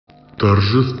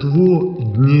Торжество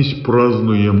днесь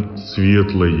празднуем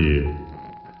светлое,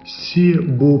 се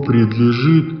бо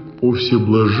предлежит, о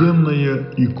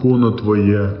всеблаженная икона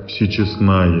Твоя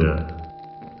всечестная.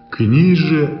 К ней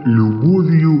же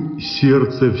любовью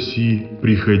сердца все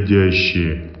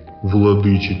приходящие,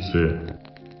 Владычице,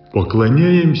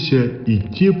 поклоняемся и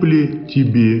тепле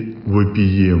Тебе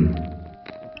вопием.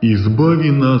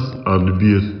 Избави нас от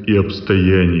бед и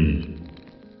обстояний.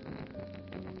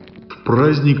 В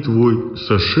праздник Твой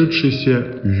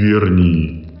сошедшийся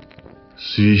вернии,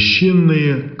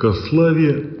 священное ко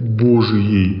славе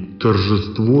Божией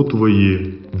торжество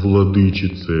Твое,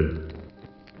 Владычице,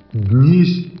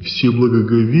 днесь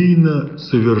всеблагоговейно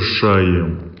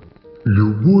совершаем,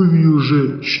 любовью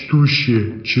же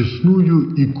чтуще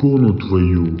честную икону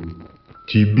Твою,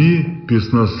 Тебе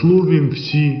песнословим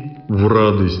все в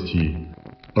радости.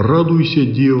 Радуйся,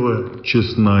 Дева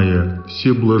честная,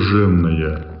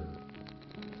 всеблаженная.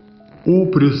 О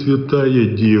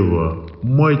Пресвятая Дева,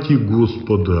 Мати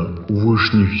Господа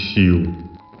вышних сил,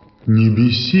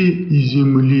 небесе и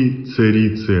земли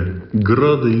царице,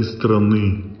 града и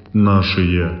страны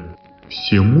нашей,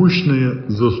 всемощная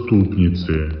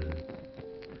заступнице,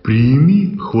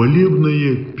 прими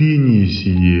хвалебное пение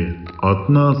сие от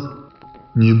нас,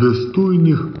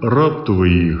 недостойных раб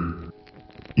Твоих,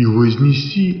 и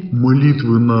вознеси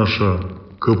молитвы наши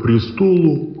ко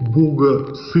престолу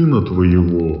Бога Сына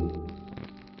Твоего.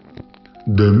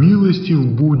 Да милостив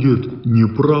будет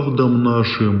неправдам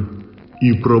нашим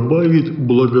и пробавит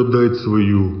благодать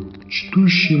свою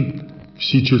чтущим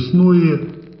всечестное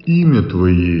имя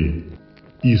Твое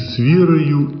и с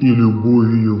верою и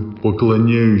любовью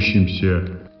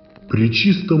поклоняющимся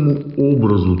пречистому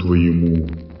образу Твоему.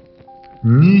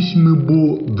 Несть мы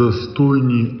бо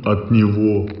достойни от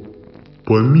Него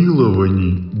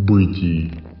помилований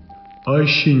бытий,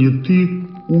 аще не Ты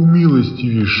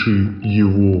умилостивиши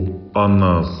Его о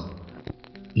нас,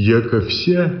 яко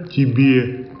вся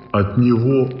Тебе от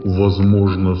Него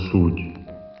возможна суть.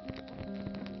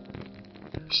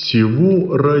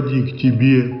 Всего ради к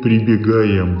Тебе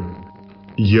прибегаем,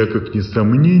 яко к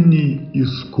несомненней и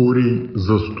скорей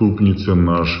заступнице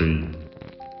нашей.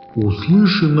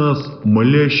 Услыши нас,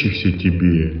 молящихся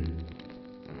Тебе.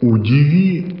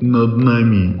 Удиви над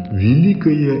нами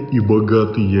великая и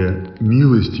богатая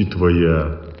милости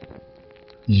Твоя.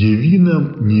 Яви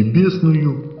нам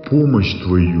небесную помощь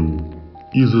Твою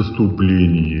и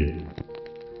заступление.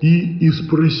 И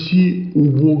испроси у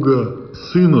Бога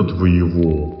Сына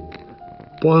Твоего,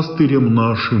 пастырем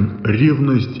нашим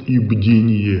ревность и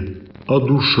бдение о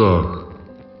душах,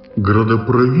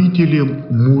 градоправителем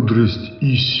мудрость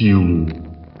и силу,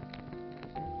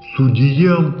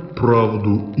 судьям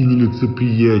правду и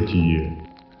нелицеприятие,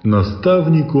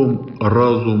 наставником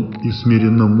разум и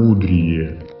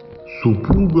смиренномудрие,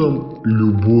 супругам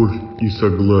любовь и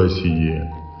согласие,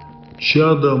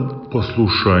 чадам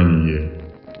послушание,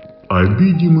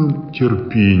 обидимым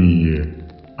терпение,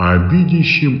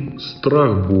 обидящим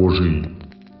страх Божий,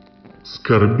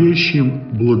 скорбящим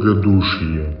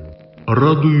благодушие,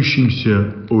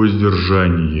 радующимся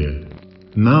воздержание.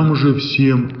 Нам же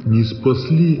всем не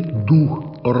спасли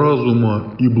дух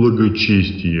разума и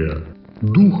благочестия,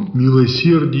 дух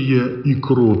милосердия и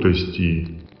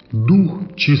кротости, дух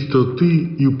чистоты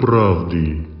и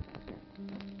правды.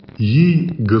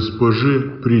 Ей,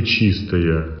 Госпоже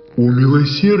Пречистая,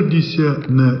 умилосердися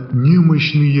на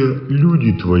немощные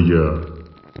люди Твоя,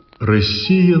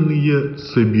 рассеянные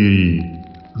собери,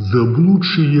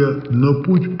 заблудшие на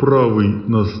путь правый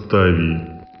настави,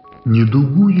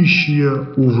 недугующие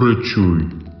уврачуй,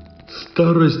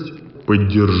 старость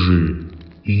поддержи,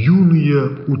 юные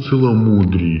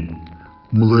уцеломудри,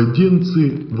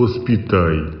 младенцы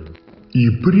воспитай, и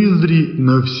презри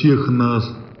на всех нас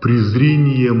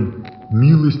презрением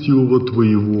милостивого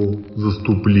Твоего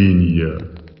заступления.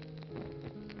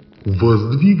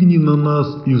 Воздвигни на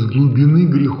нас из глубины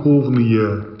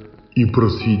греховные и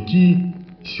просвети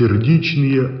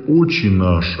сердечные очи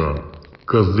наши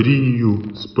ко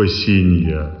зрению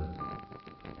спасения.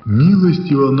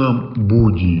 Милостиво нам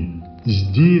буди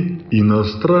зде и на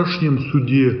страшном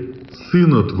суде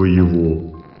Сына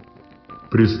Твоего,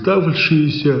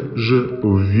 представившиеся же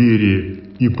в вере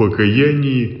и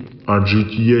покаянии от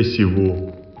жития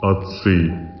сего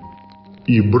Отцы,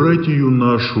 и братью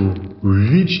нашу в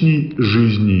вечной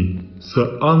жизни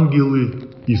со ангелы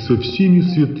и со всеми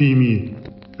святыми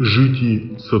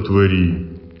жити сотвори.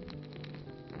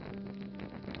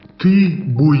 Ты,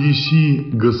 бо еси,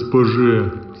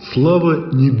 Госпоже,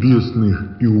 слава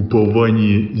небесных и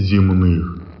упование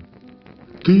земных.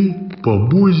 Ты, по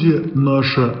Бозе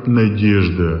наша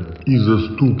надежда и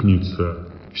заступница,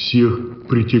 всех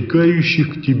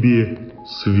притекающих к Тебе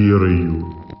с верою.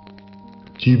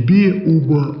 Тебе,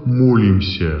 уба,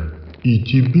 молимся, и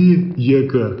Тебе,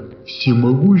 яко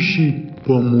всемогущей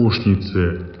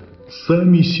помощнице,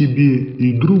 сами себе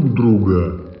и друг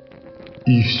друга,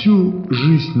 и всю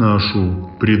жизнь нашу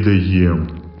предаем.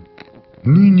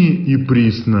 Ныне и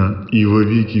присно, и во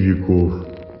веки веков.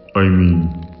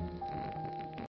 Аминь.